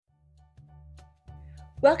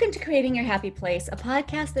Welcome to Creating Your Happy Place, a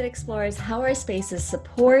podcast that explores how our spaces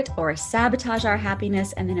support or sabotage our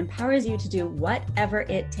happiness and then empowers you to do whatever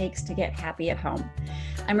it takes to get happy at home.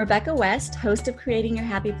 I'm Rebecca West, host of Creating Your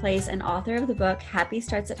Happy Place and author of the book Happy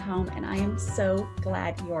Starts at Home, and I am so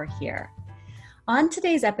glad you're here. On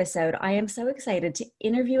today's episode, I am so excited to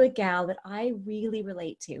interview a gal that I really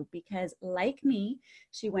relate to because, like me,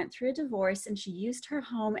 she went through a divorce and she used her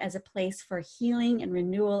home as a place for healing and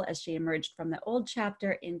renewal as she emerged from the old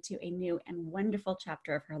chapter into a new and wonderful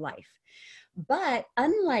chapter of her life. But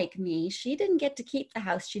unlike me, she didn't get to keep the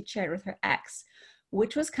house she'd shared with her ex,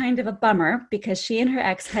 which was kind of a bummer because she and her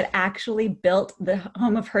ex had actually built the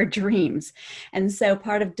home of her dreams. And so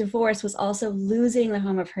part of divorce was also losing the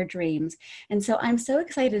home of her dreams. And so I'm so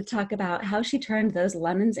excited to talk about how she turned those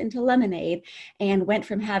lemons into lemonade and went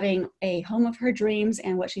from having a home of her dreams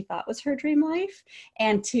and what she thought was her dream life,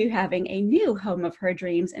 and to having a new home of her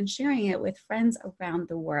dreams and sharing it with friends around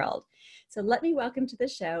the world. So let me welcome to the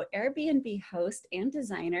show Airbnb host and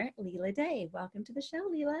designer, Leela Day. Welcome to the show,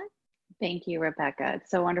 Leela. Thank you, Rebecca.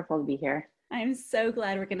 It's so wonderful to be here. I'm so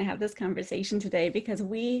glad we're going to have this conversation today because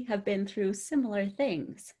we have been through similar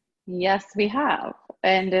things. Yes, we have.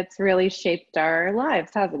 And it's really shaped our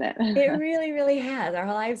lives, hasn't it? It really, really has.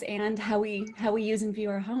 Our lives and how we use and view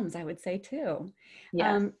our homes, I would say too.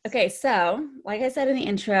 Yes. Okay, so like I said in the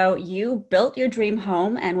intro, you built your dream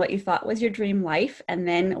home and what you thought was your dream life. And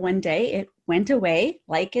then one day it went away,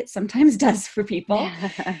 like it sometimes does for people.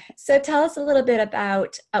 So tell us a little bit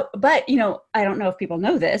about, but I don't know if people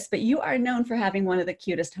know this, but you are known for having one of the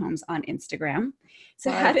cutest homes on Instagram.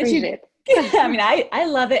 So well, how did you... I mean, I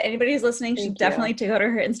love it. Anybody who's listening should definitely go to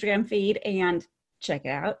her Instagram feed and check it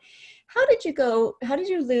out. How did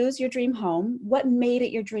you lose your dream home? What made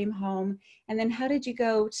it your dream home? And then how did you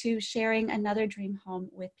go to sharing another dream home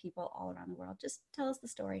with people all around the world? Just tell us the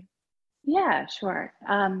story. Yeah, sure.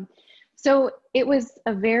 So it was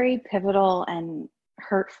a very pivotal and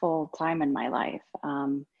hurtful time in my life.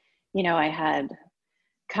 I had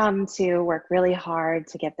come to work really hard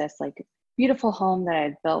to get this beautiful home that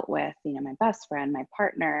I'd built with, my best friend, my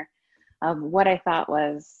partner, of what I thought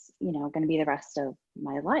was, going to be the rest of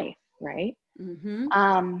my life, right? Mm-hmm.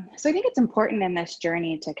 So I think it's important in this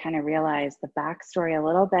journey to kind of realize the backstory a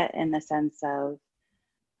little bit in the sense of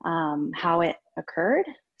how it occurred.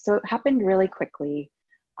 So it happened really quickly.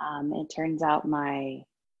 It turns out my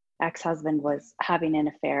ex-husband was having an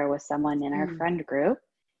affair with someone in our friend group.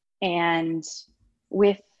 And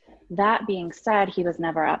with that being said, he was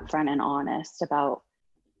never upfront and honest about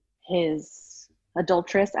his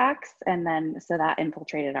adulterous ex. And then, so that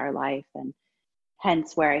infiltrated our life and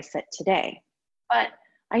hence where I sit today. But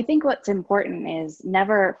I think what's important is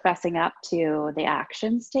never fessing up to the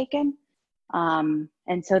actions taken. And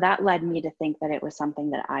so that led me to think that it was something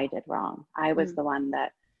that I did wrong. I was the one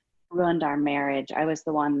that ruined our marriage. I was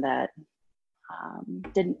the one that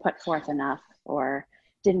didn't put forth enough or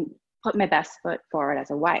didn't put my best foot forward as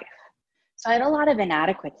a wife. So I had a lot of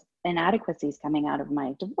inadequacies coming out of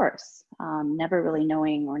my divorce, never really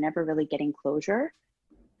knowing or never really getting closure.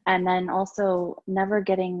 And then also never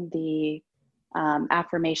getting the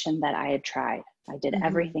affirmation that I had tried. I did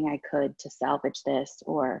everything I could to salvage this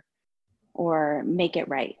or make it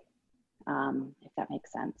right, if that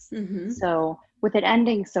makes sense. So with it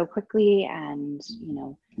ending so quickly and,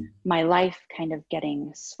 my life kind of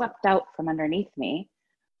getting swept out from underneath me,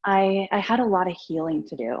 I had a lot of healing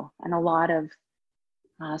to do and a lot of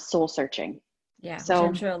soul searching. Yeah, so, which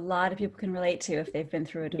I'm sure a lot of people can relate to if they've been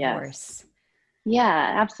through a divorce. Yes.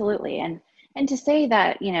 Yeah, absolutely. And to say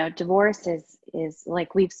that, divorce is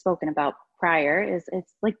like we've spoken about prior,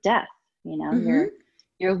 it's like death.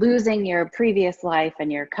 You're losing your previous life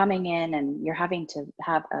and you're coming in and you're having to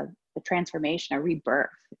have a transformation, a rebirth,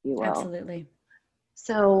 if you will. Absolutely.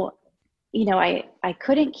 So, I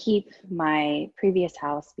couldn't keep my previous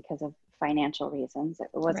house because of financial reasons. It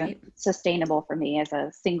wasn't sustainable for me as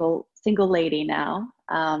a single lady now.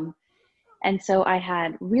 And so I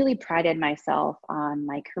had really prided myself on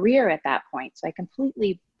my career at that point. So I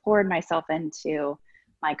completely poured myself into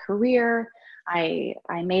my career. I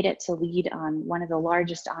made it to lead on one of the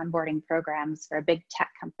largest onboarding programs for a big tech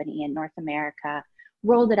company in North America,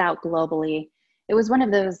 rolled it out globally. It was one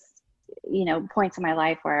of those, points in my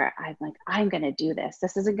life where I'm like, I'm going to do this.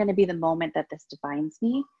 This isn't going to be the moment that this defines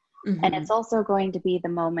me. And it's also going to be the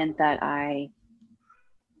moment that I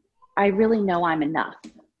really know I'm enough.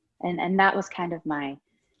 And that was kind of my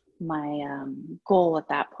goal at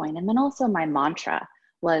that point. And then also my mantra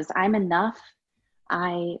was, I'm enough.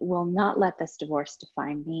 I will not let this divorce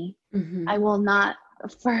define me. I will not,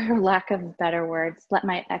 for lack of better words, let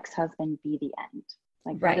my ex-husband be the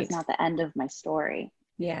end. That is not the end of my story.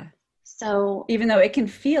 Yeah. So Even though it can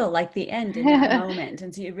feel like the end in that moment.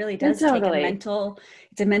 And so it really does take totally.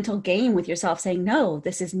 it's a mental game with yourself saying, no,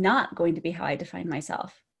 this is not going to be how I define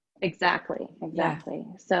myself. Exactly, Yeah. exactly.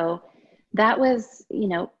 So that was,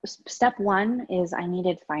 step one is I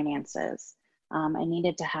needed finances. I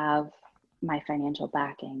needed to have my financial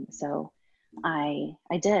backing. So I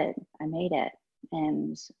did. I made it,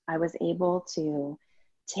 and I was able to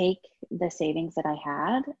take the savings that I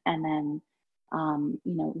had, and then,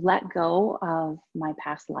 let go of my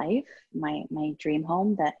past life, my dream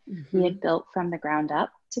home that we Hmm. had built from the ground up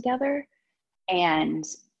together, and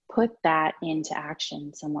put that into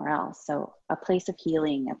action somewhere else. So, a place of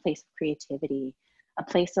healing, a place of creativity, a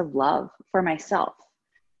place of love for myself.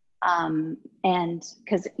 And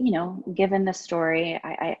because, given the story,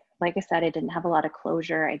 like I said, I didn't have a lot of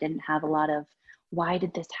closure. I didn't have a lot of why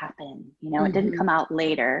did this happen? It didn't Hmm. come out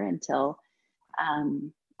later until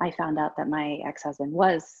I found out that my ex husband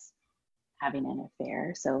was having an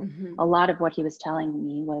affair. So Hmm. a lot of what he was telling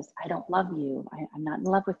me was, I don't love you. I'm not in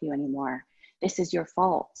love with you anymore. This is your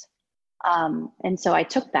fault. And so I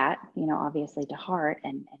took that, obviously to heart.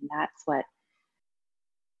 And that's what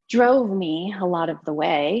drove me a lot of the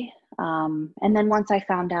way. And then once I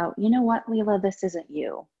found out, you know what, Leila, this isn't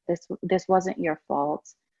you. This wasn't your fault.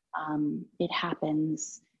 It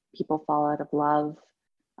happens. People fall out of love.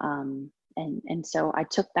 And so I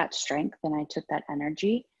took that strength and I took that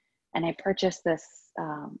energy and I purchased this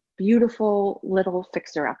beautiful little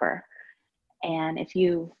fixer upper. And if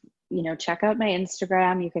check out my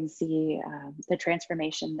Instagram, you can see the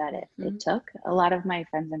transformation that it Hmm. took. A lot of my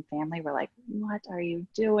friends and family were like, what are you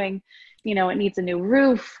doing? It needs a new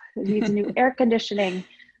roof, it needs a new air conditioning.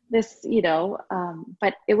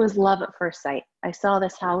 But it was love at first sight. I saw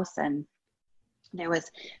this house and there was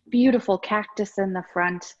beautiful cactus in the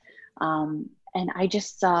front. And I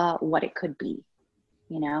just saw what it could be,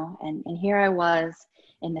 and here I was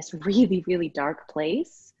in this really, really dark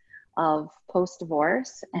place of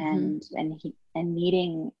post-divorce Hmm.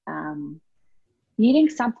 and needing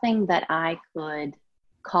something that I could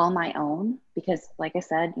call my own because, like I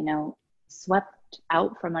said, swept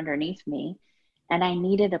out from underneath me, and I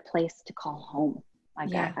needed a place to call home.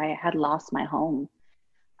 Like Yeah. I had lost my home.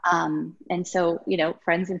 And so,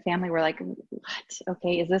 friends and family were like, what?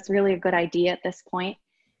 Okay, is this really a good idea at this point?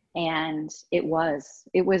 And it was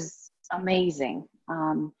amazing.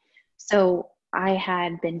 So I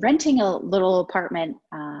had been renting a little apartment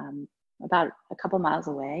about a couple miles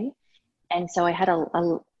away, and so I had a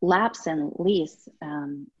lapse in lease.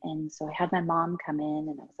 And so I had my mom come in,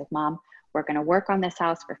 and I was like, Mom, we're going to work on this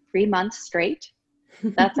house for 3 months straight.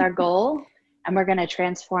 That's our goal, and we're going to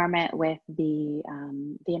transform it with the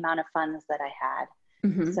amount of funds that I had.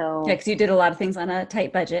 Hmm. Yeah, So because you did a lot of things on a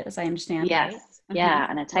tight budget, as I understand, yes, right? Uh-huh. yeah,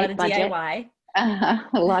 on a A lot tight of budget. DIY.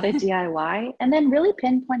 A lot of DIY, and then really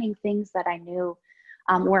pinpointing things that I knew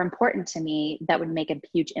were important to me that would make a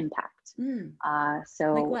huge impact. Mm. Like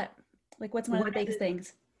So, what? Like what's one of one the of biggest the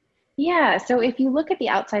things? yeah, so if you look at the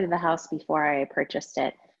outside of the house before I purchased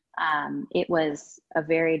it, it was a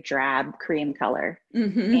very drab cream color,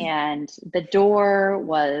 Hmm. and the door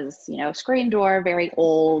was, screen door, very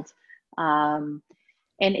old, um,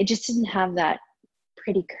 and it just didn't have that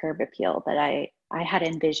pretty curb appeal that I had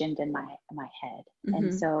envisioned in my head.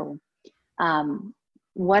 And Hmm. so um,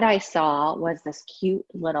 what I saw was this cute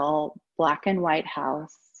little black and white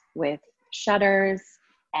house with shutters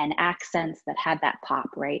and accents that had that pop,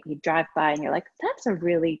 right? You drive by and you're like, that's a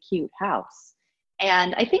really cute house.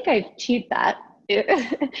 And I think I've achieved that Yeah,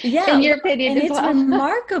 in well, your opinion and as it's well.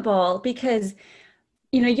 remarkable because,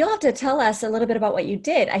 you'll have to tell us a little bit about what you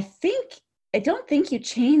did. I don't think you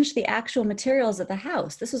changed the actual materials of the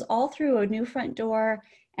house. This was all through a new front door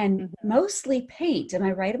and Mhm. mostly paint. Am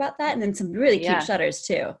I right about that? And then some really cute Yeah, shutters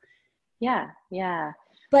too. yeah, yeah.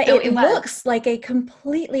 But So it it was. looks like a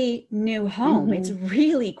completely new home. It's Mhm.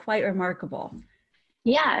 really quite remarkable.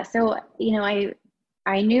 Yeah, so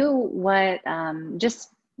I knew what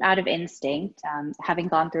just out of instinct, having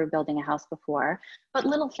gone through building a house before, but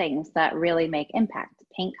little things that really make impact: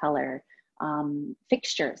 paint color,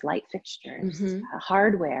 fixtures, light fixtures, Hmm.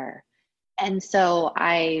 hardware. And so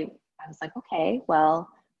I was like, okay, well,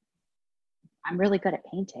 I'm really good at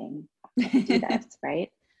painting. I could do this,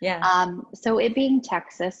 right? Yeah. So it being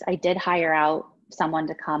Texas, I did hire out someone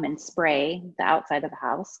to come and spray the outside of the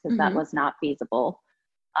house because that Hmm. was not feasible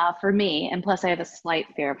for me. And plus, I have a slight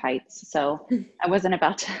fear of heights. So I wasn't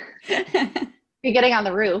about to be getting on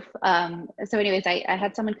the roof. So, anyways, I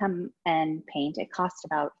had someone come and paint. It cost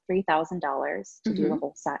about $3,000 to do the Hmm.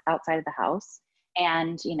 whole outside of the house.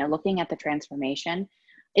 And, looking at the transformation,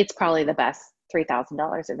 it's probably the best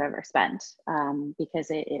 $3,000 I've ever spent, because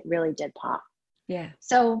it really did pop. Yeah.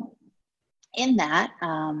 So in that,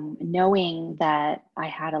 knowing that I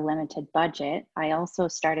had a limited budget, I also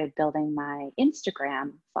started building my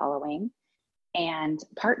Instagram following and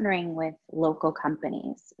partnering with local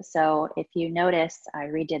companies. So if you notice, I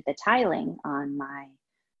redid the tiling on my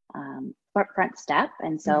front step.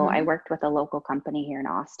 And so I worked with a local company here in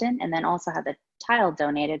Austin, and then also had the tile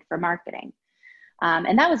donated for marketing.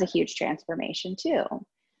 And that was a huge transformation too.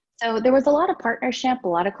 So there was a lot of partnership, a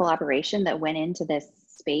lot of collaboration that went into this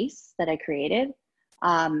space that I created.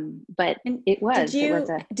 But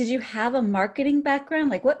Did you have a marketing background?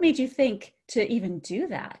 Like, what made you think to even do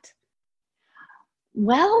that?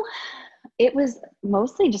 Well, it was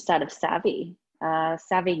mostly just out of savvy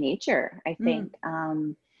nature, I think.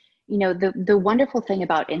 You know, the wonderful thing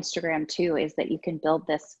about Instagram too is that you can build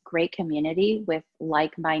this great community with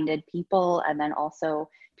like-minded people, and then also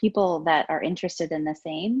people that are interested in the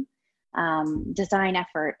same design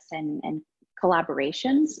efforts and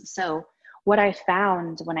collaborations. So what I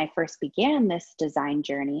found when I first began this design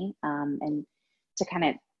journey, and to kind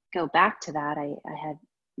of go back to that, I had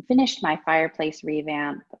finished my fireplace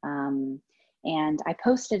revamp, and I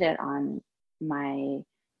posted it on my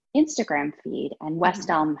Instagram feed, and West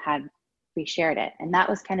Elm had reshared it. And that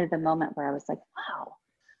was kind of the moment where I was like, wow,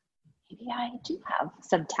 maybe I do have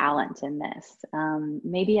some talent in this.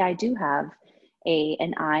 Maybe I do have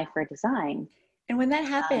an eye for design. And when that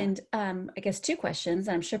happened, I guess two questions.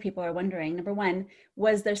 I'm sure people are wondering. Number one,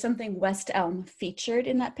 was there something West Elm featured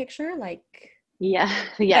in that picture? Like, yes,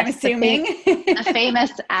 I'm assuming the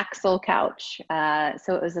famous Axle couch.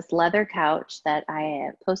 So it was this leather couch that I,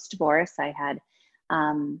 post-divorce, I had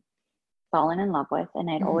fallen in love with, and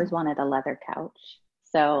I'd always wanted a leather couch.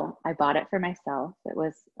 So I bought it for myself. It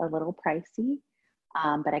was a little pricey,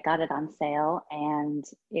 but I got it on sale, and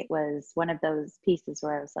it was one of those pieces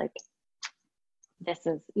where I was like, this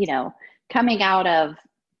is, you know, coming out of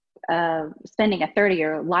spending a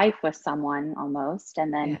 30-year life with someone almost,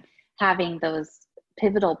 and then having those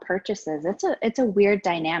pivotal purchases. It's a weird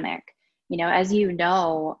dynamic. You know, as you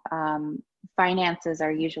know, finances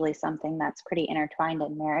are usually something that's pretty intertwined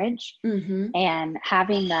in marriage. And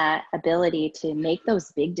having that ability to make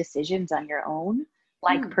those big decisions on your own,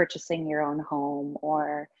 like purchasing your own home,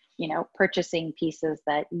 or, you know, purchasing pieces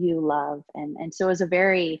that you love. And so it was a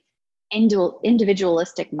very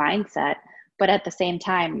individualistic mindset, but at the same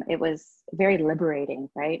time, it was very liberating,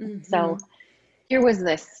 right? So here was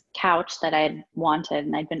this couch that I had wanted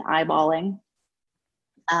and I'd been eyeballing.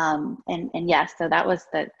 And yes, so that was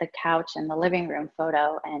the couch and the living room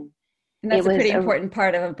photo. And that's a pretty important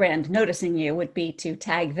part of a brand noticing you, would be to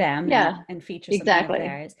tag them and feature something of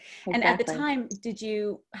theirs. And at the time,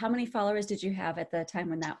 how many followers did you have at the time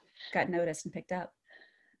when that got noticed and picked up?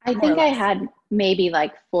 I think I had maybe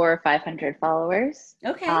like 400 or 500 followers.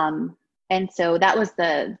 Okay. And so that was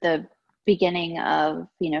the beginning of,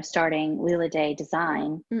 you know, starting Lila Day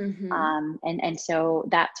Design. And so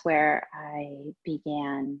that's where I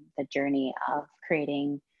began the journey of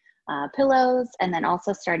creating pillows, and then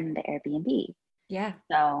also starting the Airbnb. Yeah.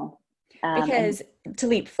 So because to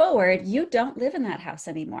leap forward, you don't live in that house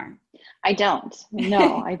anymore. I don't.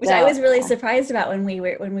 No, I Which don't. I was really surprised about when we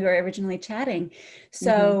were originally chatting.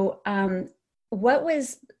 So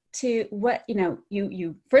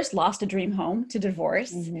you first lost a dream home to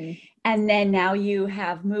divorce, and then now you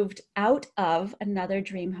have moved out of another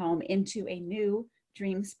dream home into a new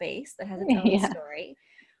dream space that has its own story.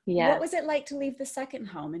 What was it like to leave the second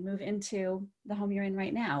home and move into the home you're in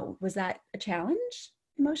right now? Was that a challenge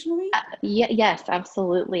emotionally? Yes,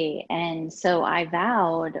 absolutely. And so I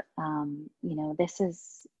vowed, you know, this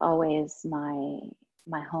is always my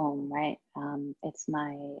home, right? It's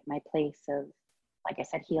my place of, like I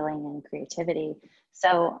said, healing and creativity.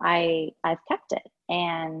 So I've kept it,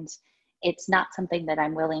 and it's not something that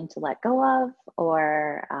I'm willing to let go of,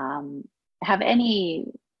 or have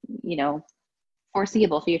any, you know,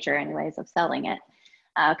 foreseeable future anyways of selling it.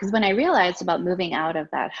 Because when I realized about moving out of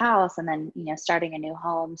that house, and then, you know, starting a new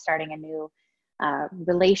home, starting a new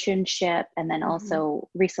relationship, and then also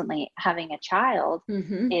recently having a child,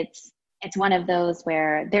 it's one of those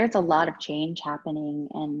where there's a lot of change happening.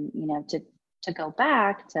 And, you know, to go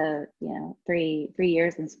back to, you know, three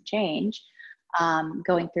years and some change,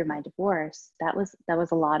 going through my divorce, that was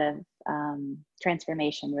a lot of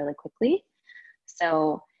transformation really quickly.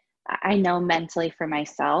 So I know mentally for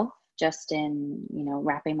myself, just in, you know,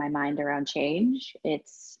 wrapping my mind around change,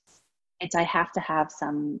 it's I have to have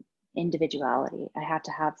some individuality. I have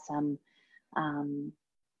to have some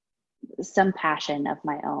passion of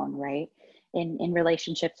my own, right? in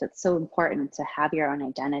relationships, it's so important to have your own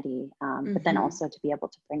identity, but then also to be able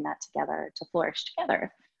to bring that together to flourish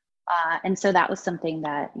together. And so that was something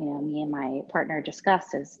that, you know, me and my partner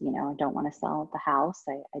discussed is, you know, I don't want to sell the house.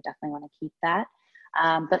 I definitely want to keep that.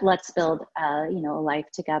 But let's build, you know, a life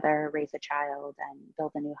together, raise a child, and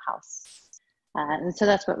build a new house. And so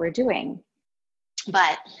that's what we're doing.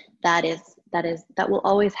 But that will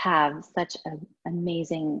always have such an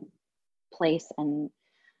amazing place and,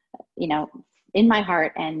 you know, in my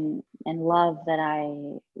heart and love that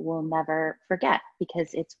I will never forget,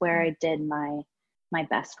 because it's where I did my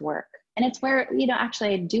best work. And it's where, you know,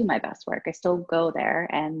 actually I do my best work. I still go there,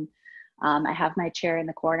 and I have my chair in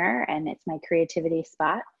the corner, and it's my creativity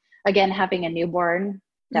spot. Again, having a newborn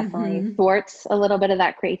definitely thwarts a little bit of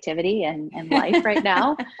that creativity and life right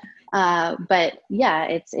now. But yeah,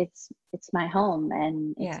 it's my home,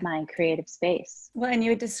 and it's my creative space. Well, and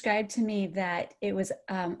you had described to me that it was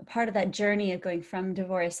part of that journey of going from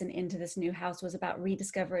divorce and into this new house was about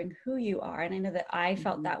rediscovering who you are. And I know that I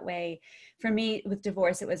felt that way. For me, with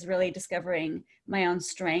divorce, it was really discovering my own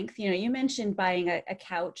strength. You know, you mentioned buying a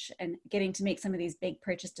couch and getting to make some of these big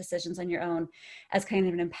purchase decisions on your own as kind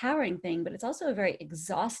of an empowering thing, but it's also a very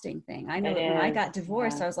exhausting thing. I know that when I got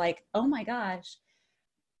divorced, I was like, oh my gosh,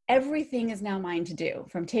 everything is now mine to do,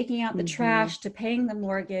 from taking out the trash to paying the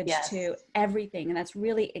mortgage to everything. And that's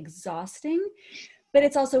really exhausting, but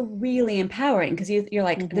it's also really empowering, because you're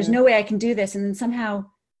like, there's no way I can do this. And then somehow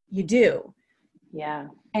you do. Yeah.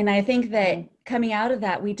 And I think that coming out of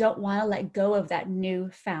that, we don't want to let go of that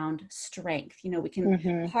newfound strength. You know, we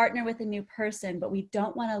can partner with a new person, but we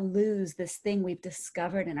don't want to lose this thing we've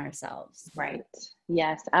discovered in ourselves. Right.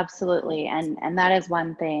 Yes, absolutely. And that is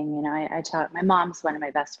one thing, you know, I talk, my mom's one of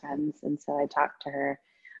my best friends. And so I talk to her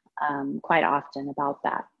quite often about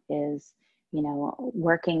that, is, you know,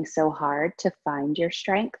 working so hard to find your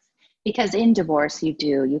strength, because in divorce,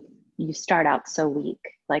 you start out so weak.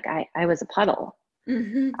 Like I was a puddle.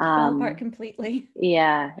 Fell apart completely.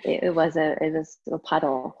 Yeah, it was a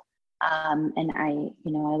puddle. And I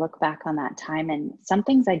look back on that time, and some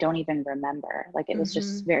things I don't even remember. Like it was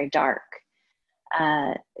just very dark.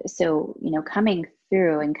 So, you know, coming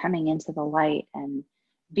through and coming into the light and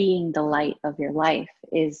being the light of your life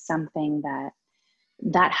is something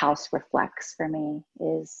that house reflects for me,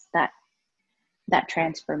 is that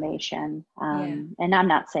transformation. And I'm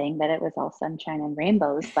not saying that it was all sunshine and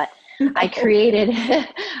rainbows, but No. I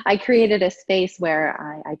created a space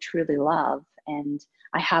where I truly love, and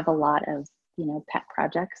I have a lot of, you know, pet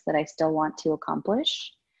projects that I still want to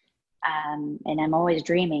accomplish. And I'm always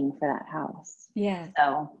dreaming for that house. Yeah.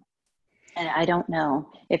 So, and I don't know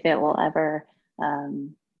if it will ever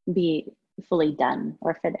be fully done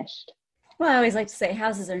or finished. Well, I always like to say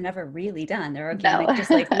houses are never really done. They're organic, just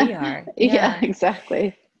like we are. Yeah,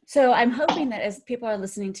 exactly. So I'm hoping that as people are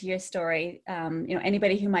listening to your story, you know,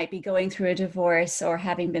 anybody who might be going through a divorce or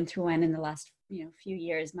having been through one in the last, you know, few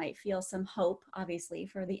years might feel some hope, obviously,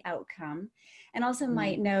 for the outcome, and also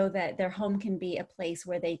might know that their home can be a place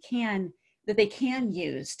where they can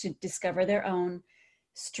use to discover their own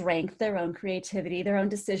strength, their own creativity, their own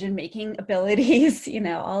decision-making abilities. You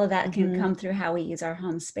know, all of that can come through how we use our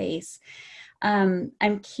home space.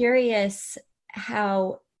 I'm curious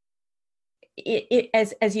how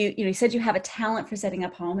as you said, you have a talent for setting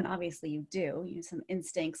up home, and obviously you do, you know, some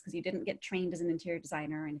instincts, because you didn't get trained as an interior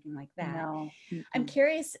designer or anything like that. No. I'm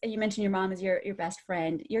curious, you mentioned your mom is your best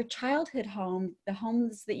friend. Your childhood home, the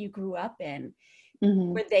homes that you grew up in,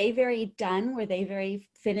 were they very done? Were they very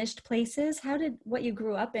finished places? How did what you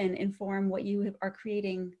grew up in inform what you are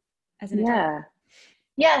creating as an adult?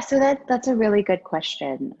 Yeah, so that's a really good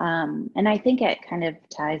question. And I think it kind of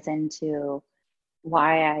ties into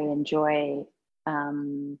why I enjoy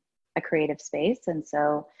a creative space. And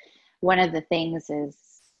so one of the things is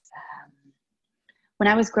when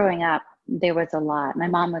I was growing up, there was a lot. My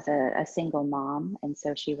mom was a single mom, and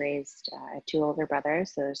so she raised two older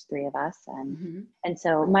brothers. So there's three of us, and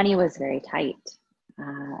so money was very tight,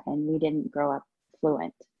 and we didn't grow up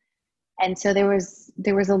fluent. And so there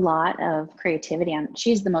was a lot of creativity.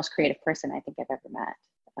 She's the most creative person I think I've ever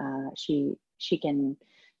met. She can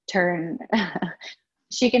turn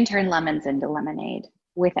she can turn lemons into lemonade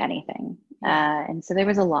with anything. And so there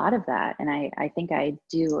was a lot of that, and I think I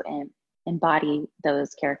do embody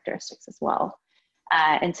those characteristics as well.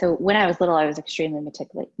 And so when I was little, I was extremely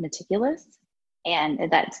meticulous,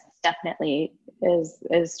 and that definitely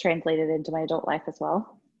is translated into my adult life as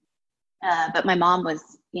well. But my mom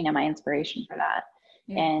was, you know, my inspiration for that.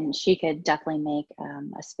 And she could definitely make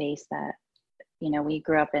a space that, you know, we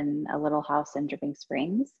grew up in a little house in Dripping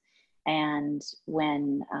Springs. And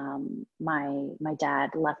when my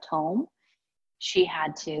dad left home, she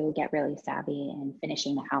had to get really savvy in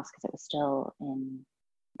finishing the house because it was still in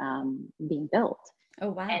being built. Oh,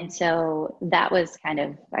 wow. And so that was kind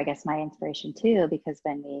of, I guess, my inspiration too, because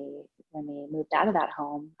when we moved out of that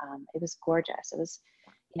home, it was gorgeous. It was,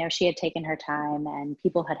 she had taken her time and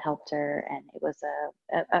people had helped her, and it was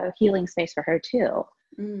a healing space for her too.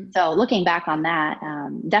 Mm. So looking back on that,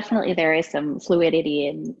 definitely there is some fluidity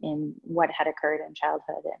in what had occurred in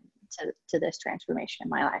childhood and to this transformation in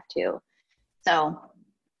my life too. So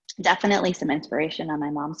definitely some inspiration on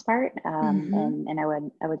my mom's part. And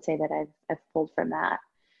I would say that I've pulled from that.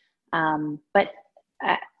 But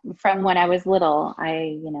from when I was little,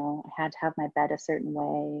 I had to have my bed a certain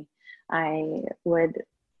way. I would,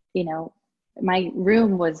 my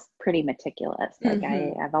room was pretty meticulous. Like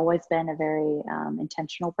I've always been a very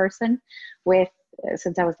intentional person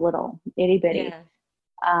since I was little, itty bitty.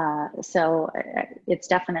 Yeah. So it's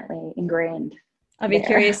definitely ingrained. I'll be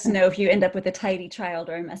curious to know if you end up with a tidy child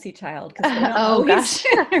or a messy child, because they don't oh always. gosh,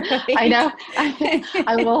 right? I know.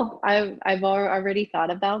 I will. I've already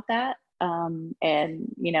thought about that. And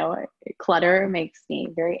clutter makes me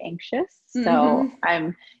very anxious. So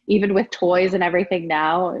I'm, even with toys and everything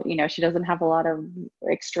now, she doesn't have a lot of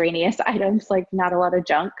extraneous items, like not a lot of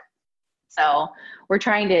junk. So we're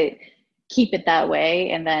trying to keep it that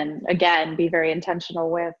way, and then again be very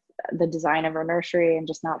intentional with the design of our nursery and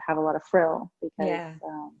just not have a lot of frill, because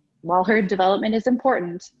while her development is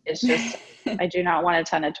important, it's just I do not want a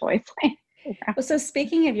ton of toys. Well, so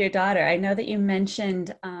speaking of your daughter, I know that you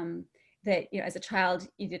mentioned that as a child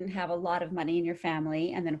you didn't have a lot of money in your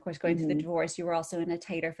family, and then of course going through the divorce, you were also in a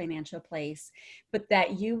tighter financial place, but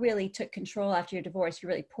that you really took control after your divorce. You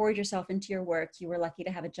really poured yourself into your work. You were lucky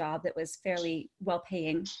to have a job that was fairly well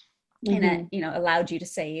paying, and it allowed you to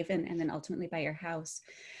save and then ultimately buy your house.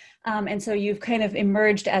 And so you've kind of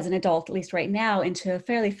emerged as an adult, at least right now, into a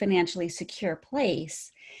fairly financially secure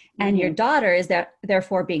place. And your daughter is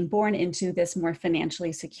therefore being born into this more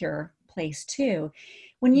financially secure place too.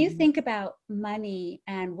 When you think about money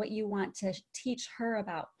and what you want to teach her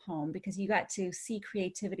about home, because you got to see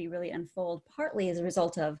creativity really unfold partly as a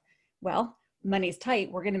result of, well, money's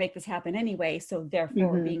tight, we're going to make this happen anyway, so therefore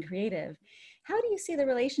we're being creative. How do you see the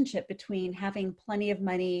relationship between having plenty of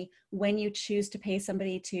money when you choose to pay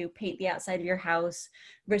somebody to paint the outside of your house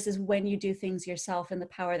versus when you do things yourself, and the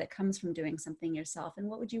power that comes from doing something yourself? And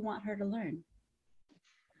what would you want her to learn?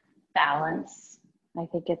 Balance. I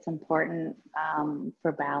think it's important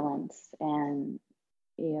for balance. And,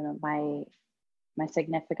 my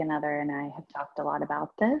significant other and I have talked a lot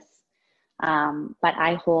about this. But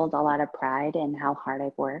I hold a lot of pride in how hard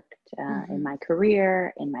I've worked in my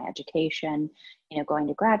career, in my education, going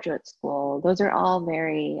to graduate school. Those are all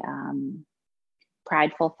very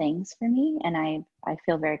prideful things for me. And I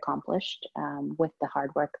feel very accomplished with the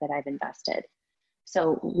hard work that I've invested.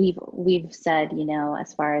 So we've said,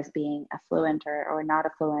 as far as being affluent or not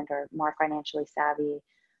affluent or more financially savvy,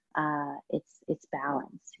 it's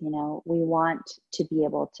balance. We want to be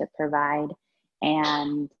able to provide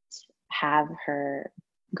and have her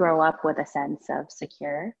grow up with a sense of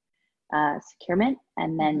securement,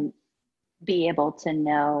 and then be able to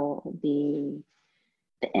know the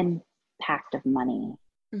impact of money,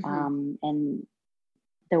 and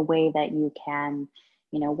the way that you can,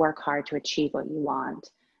 work hard to achieve what you want.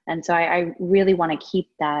 And so I really want to keep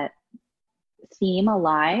that theme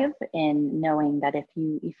alive in knowing that if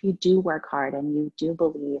you do work hard and you do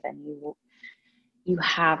believe and you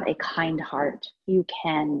have a kind heart, you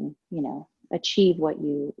can, achieve what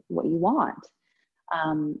you want.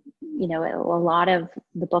 A lot of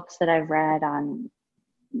the books that I've read on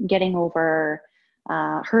getting over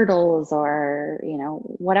hurdles or,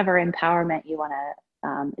 whatever empowerment you want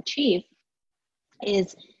to achieve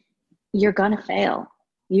is you're going to fail.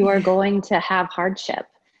 You are going to have hardship.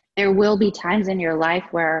 There will be times in your life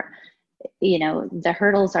where, the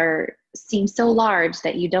hurdles seem so large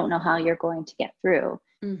that you don't know how you're going to get through.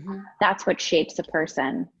 That's what shapes a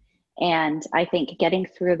person. And I think getting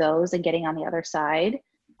through those and getting on the other side,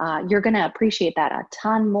 you're going to appreciate that a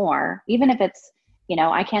ton more, even if it's,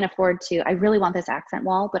 I can't afford to, I really want this accent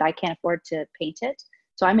wall, but I can't afford to paint it,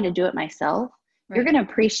 so I'm going to do it myself. Right. You're going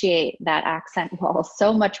to appreciate that accent wall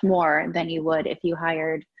so much more than you would if you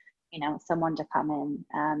hired, someone to come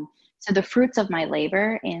in. So the fruits of my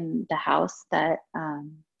labor in the house that,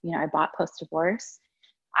 I bought post-divorce,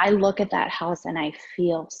 I look at that house and I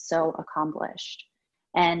feel so accomplished.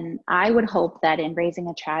 And I would hope that in raising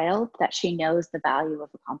a child that she knows the value of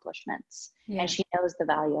accomplishments and she knows the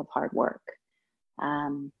value of hard work.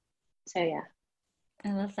 So yeah.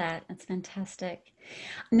 I love that. That's fantastic.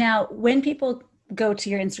 Now, when people go to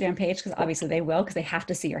your Instagram page, because obviously they will, because they have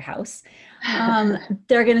to see your house,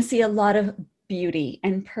 they're going to see a lot of beauty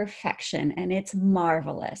and perfection, and it's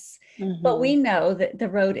marvelous. But Hmm. we know that the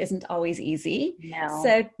road isn't always easy. No. So,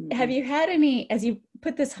 have Mm-mm. you had any, as you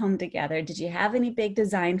put this home together, did you have any big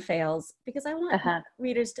design fails? Because I want Uh-huh.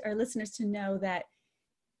 readers or listeners to know that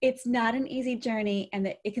it's not an easy journey and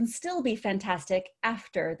that it can still be fantastic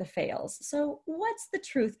after the fails. So, what's the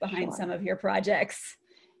truth behind some Sure. of your projects?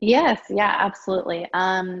 Yes, yeah, absolutely.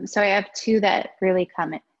 So I have two that really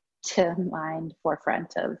come to mind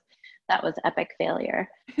forefront of that was epic failure.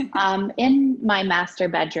 In my master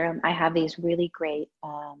bedroom, I have these really great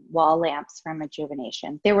wall lamps from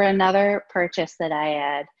Rejuvenation. They were another purchase that I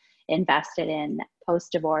had invested in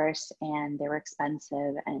post divorce, and they were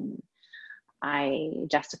expensive, and I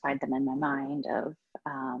justified them in my mind of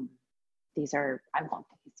I want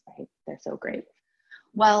these, right? They're so great.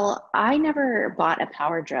 Well, I never bought a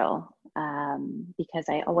power drill because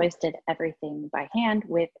I always did everything by hand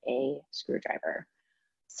with a screwdriver.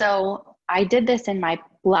 So I did this in my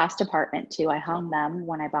last apartment too. I hung them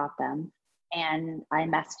when I bought them, and I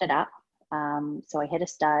messed it up. So I hit a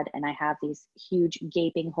stud and I have these huge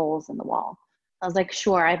gaping holes in the wall. I was like,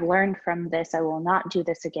 sure, I've learned from this. I will not do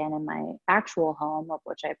this again in my actual home, of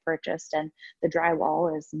which I purchased, and the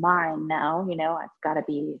drywall is mine now. I've got to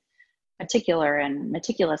be particular and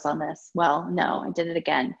meticulous on this. Well, no, I did it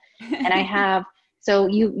again. And I have, so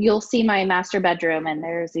you'll see my master bedroom, and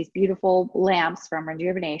there's these beautiful lamps from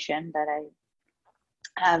Rejuvenation that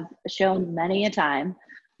I have shown many a time.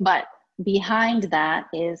 But behind that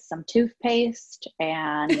is some toothpaste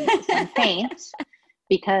and some paint,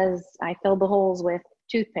 because I filled the holes with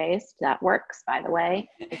toothpaste. That works, by the way.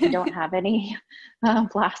 If you don't have any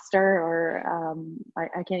plaster or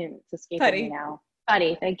I can't even, it's escaping me Putty. now.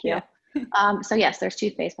 Putty, thank you. Yeah. So yes, there's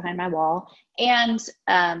toothpaste behind my wall, and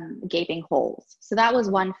gaping holes. So that was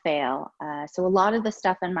one fail. So a lot of the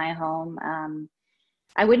stuff in my home,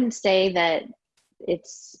 I wouldn't say that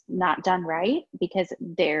it's not done right, because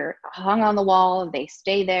they're hung on the wall, they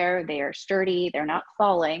stay there, they are sturdy, they're not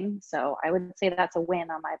falling. So I would say that's a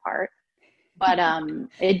win on my part. But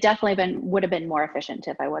it definitely would have been more efficient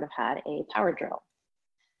if I would have had a power drill.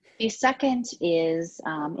 The second is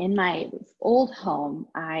in my old home,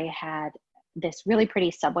 I had this really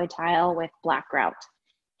pretty subway tile with black grout.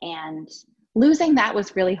 And losing that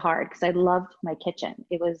was really hard because I loved my kitchen.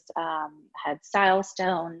 It was had style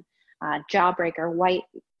stone, jawbreaker, white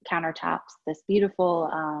countertops, this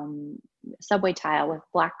beautiful subway tile with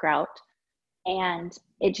black grout. And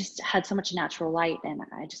it just had so much natural light, and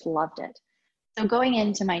I just loved it. So going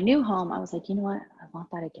into my new home, I was like, you know what? I want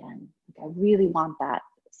that again. Like, I really want that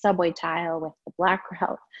subway tile with the black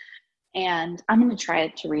grout. And I'm going to try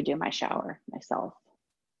to redo my shower myself.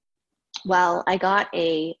 Well, I got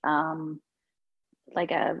a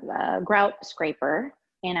grout scraper,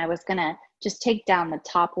 and I was going to just take down the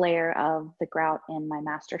top layer of the grout in my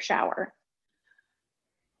master shower.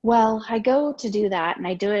 Well, I go to do that, and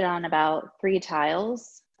I do it on about 3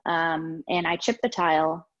 tiles, and I chip the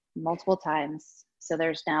tile multiple times. So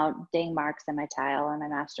there's now ding marks in my tile in my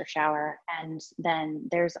master shower. And then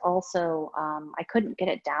there's also, I couldn't get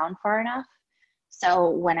it down far enough. So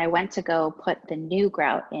when I went to go put the new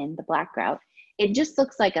grout in, the black grout, it just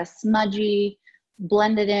looks like a smudgy,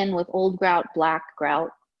 blended in with old grout, black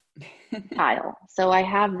grout tile. So I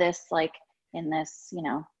have this like in this,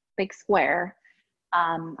 big square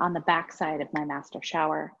on the back side of my master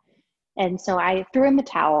shower. And so I threw in the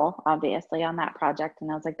towel, obviously, on that project.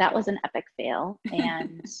 And I was like, that was an epic fail.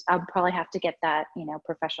 And I'll probably have to get that,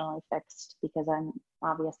 professionally fixed, because I'm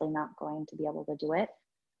obviously not going to be able to do it.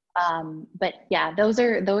 But yeah, those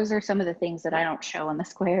are some of the things that I don't show in the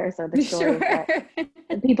squares, or the stories Sure.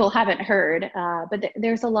 that people haven't heard. But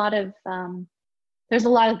there's a lot of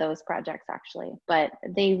those projects, actually, but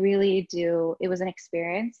they really do. It was an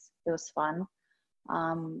experience. It was fun.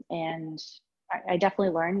 And I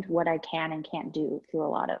definitely learned what I can and can't do through a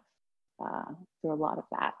lot of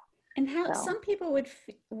that. And how So, some people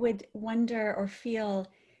would wonder or feel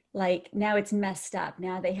like now it's messed up.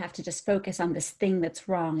 Now they have to just focus on this thing that's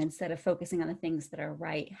wrong instead of focusing on the things that are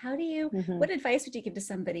right. mhm. What advice would you give to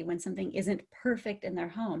somebody when something isn't perfect in their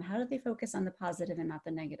home? How do they focus on the positive and not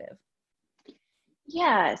the negative?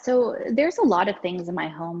 Yeah, so there's a lot of things in my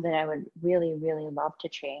home that I would really, really love to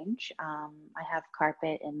change. I have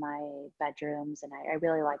carpet in my bedrooms, and I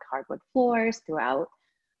really like hardwood floors throughout.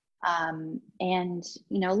 And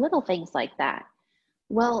little things like that.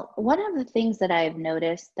 Well, one of the things that I've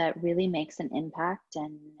noticed that really makes an impact,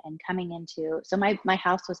 and coming into, so my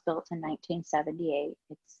house was built in 1978.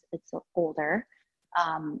 It's older.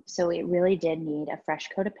 So it really did need a fresh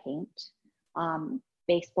coat of paint.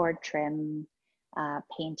 baseboard trim,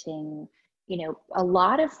 painting. A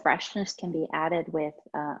lot of freshness can be added with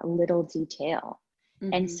a little detail.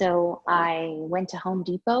 And so I went to Home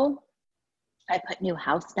Depot. I put new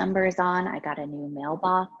house numbers on. I got a new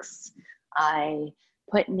mailbox. I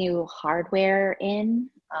put new hardware in,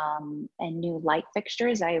 and new light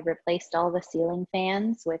fixtures. I replaced all the ceiling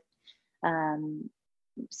fans with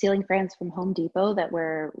ceiling fans from Home Depot that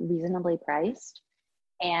were reasonably priced,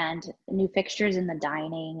 and new fixtures in the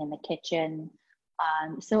dining and the kitchen.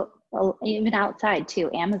 So even outside too,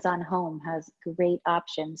 Amazon Home has great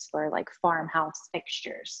options for like farmhouse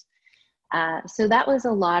fixtures. So that was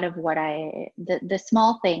a lot of what the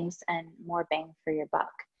small things and more bang for your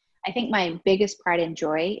buck. I think my biggest pride and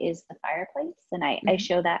joy is the fireplace, and I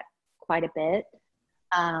show that quite a bit.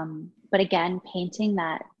 But again, painting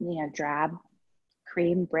that, drab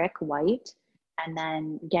cream brick white, and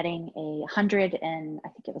then getting I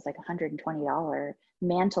think it was like $120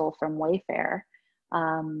 mantle from Wayfair,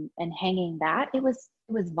 and hanging that, it was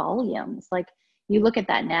volumes. Like, you look at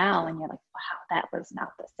that now and you're like, wow, that was not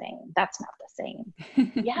the same. That's not the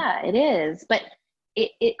same. Yeah, it is. But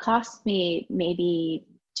it cost me maybe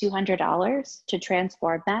 $200 to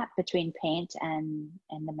transform that between paint and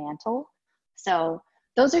the mantle. So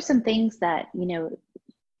those are some things that,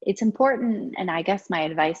 it's important. And I guess my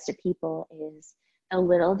advice to people is the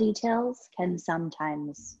little details can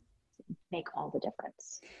sometimes make all the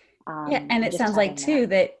difference. Yeah, and it sounds like too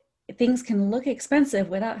that things can look expensive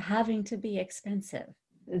without having to be expensive.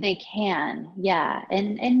 They can, yeah.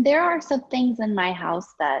 And there are some things in my house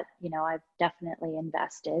that, I've definitely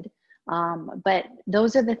invested. But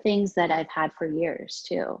those are the things that I've had for years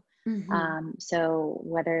too. So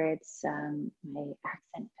whether it's my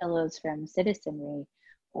accent pillows from Citizenry,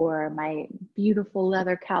 or my beautiful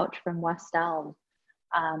leather couch from West Elm,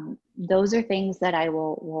 those are things that I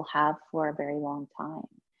will have for a very long time.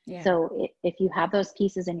 Yeah. So if you have those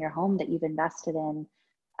pieces in your home that you've invested in,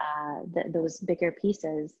 those bigger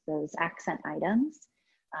pieces, those accent items,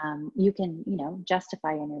 you can,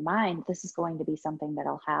 justify in your mind, this is going to be something that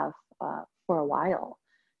I'll have for a while.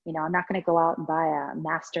 I'm not going to go out and buy a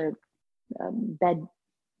master bed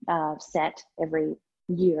set every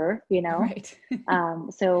year, Right.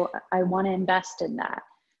 So I want to invest in that.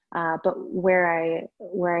 But where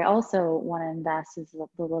I also want to invest is the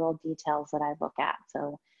little details that I look at.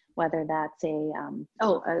 So whether that's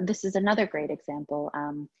this is another great example.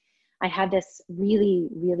 I had this really,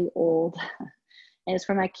 really old, it was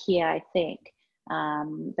from IKEA, I think,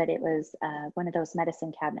 but it was one of those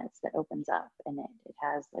medicine cabinets that opens up, and it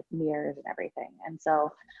has like mirrors and everything. And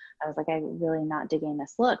so I was like, I'm really not digging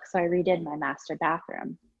this look. So I redid my master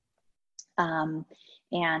bathroom.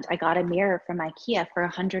 And I got a mirror from IKEA for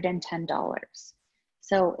 $110.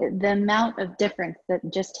 So the amount of difference that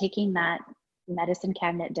just taking that medicine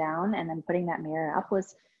cabinet down and then putting that mirror up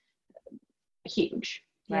was huge,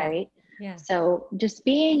 right? Yeah. So just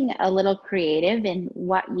being a little creative in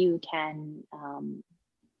what you can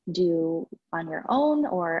do on your own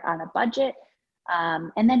or on a budget,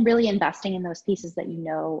 and then really investing in those pieces that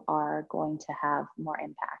are going to have more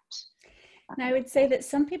impact. And I would say that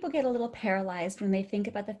some people get a little paralyzed when they think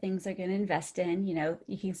about the things they're going to invest in.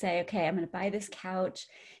 You can say, okay, I'm going to buy this couch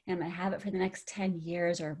and I'm going to have it for the next 10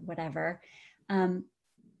 years or whatever.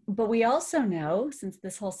 But we also know, since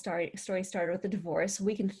this whole story started with the divorce,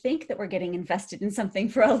 we can think that we're getting invested in something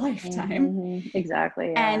for a lifetime.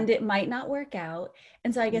 Exactly. Yeah. And it might not work out.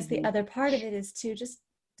 And so I guess the other part of it is to just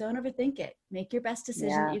don't overthink it. Make your best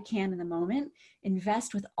decision that you can in the moment.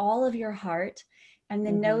 Invest with all of your heart. And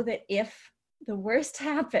then know that if the worst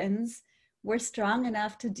happens, we're strong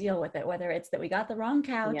enough to deal with it, whether it's that we got the wrong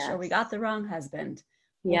couch or we got the wrong husband.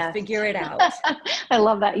 We'll figure it out. I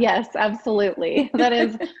love that. Yes, absolutely. That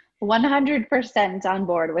is 100% on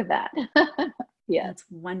board with that. Yeah. That's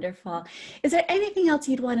wonderful. Is there anything else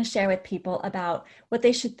you'd want to share with people about what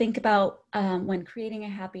they should think about when creating a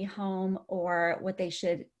happy home, or what they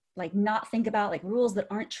should not think about, like rules that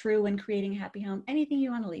aren't true when creating a happy home? Anything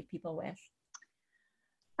you want to leave people with?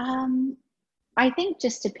 I think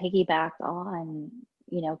just to piggyback on,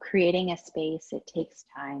 creating a space, it takes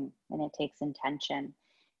time and it takes intention.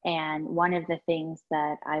 And one of the things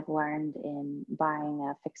that I've learned in buying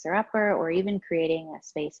a fixer-upper or even creating a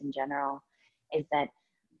space in general is that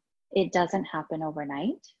it doesn't happen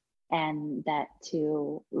overnight, and that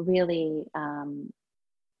to really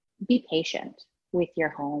be patient with your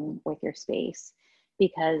home, with your space,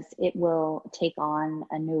 because it will take on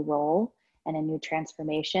a new role and a new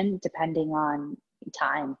transformation depending on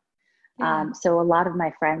time. So a lot of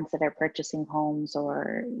my friends that are purchasing homes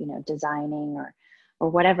or, designing or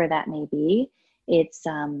whatever that may be, it's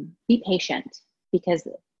be patient, because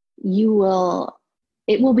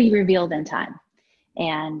it will be revealed in time.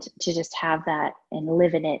 And to just have that and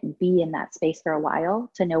live in it and be in that space for a while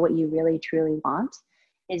to know what you really truly want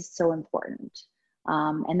is so important.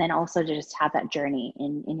 And then also to just have that journey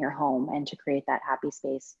in your home and to create that happy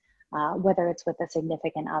space, whether it's with a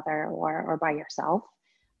significant other or by yourself,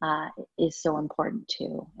 is so important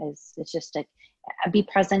too. It's just to be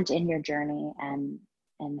present in your journey and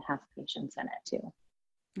have patience in it too.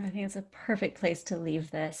 I think it's a perfect place to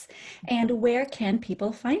leave this. And where can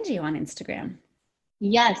people find you on Instagram?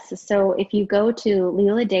 Yes. So if you go to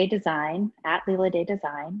Leela Day Design, at Leela Day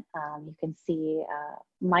Design, you can see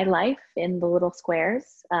my life in the little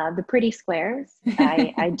squares, the pretty squares.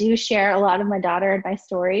 I do share a lot of my daughter and my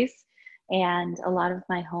stories, and a lot of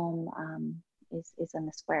my home is in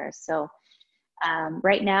the squares. So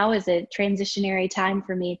right now is a transitionary time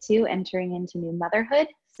for me too, entering into new motherhood.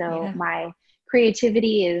 So my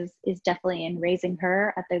creativity is definitely in raising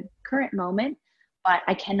her at the current moment. But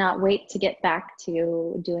I cannot wait to get back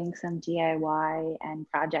to doing some DIY and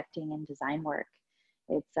projecting and design work.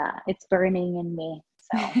 It's burning in me.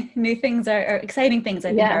 So new things are exciting things,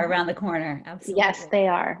 I think, are around the corner. Absolutely. Yes, they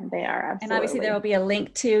are. They are. Absolutely. And obviously there will be a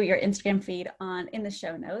link to your Instagram feed in the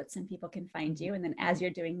show notes, and people can find you. And then as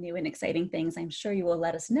you're doing new and exciting things, I'm sure you will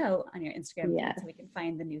let us know on your Instagram feed so we can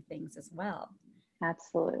find the new things as well.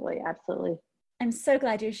 Absolutely. Absolutely. I'm so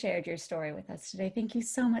glad you shared your story with us today. Thank you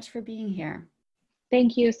so much for being here.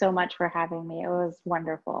 Thank you so much for having me. It was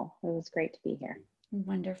wonderful. It was great to be here.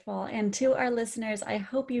 Wonderful. And to our listeners, I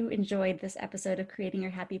hope you enjoyed this episode of Creating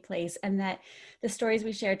Your Happy Place, and that the stories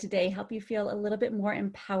we shared today help you feel a little bit more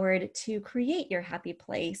empowered to create your happy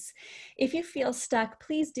place. If you feel stuck,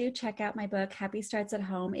 please do check out my book, Happy Starts at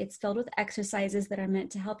Home. It's filled with exercises that are meant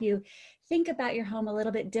to help you think about your home a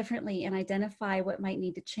little bit differently and identify what might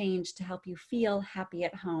need to change to help you feel happy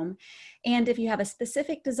at home. And if you have a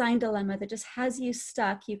specific design dilemma that just has you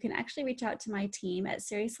stuck, you can actually reach out to my team at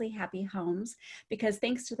Seriously Happy Homes, because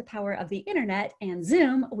thanks to the power of the internet and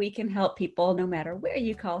Zoom, we can help people no matter where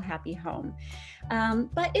you call happy home.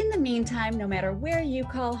 But in the meantime, no matter where you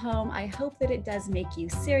call home, I hope that it does make you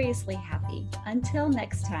seriously happy. Until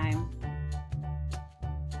next time.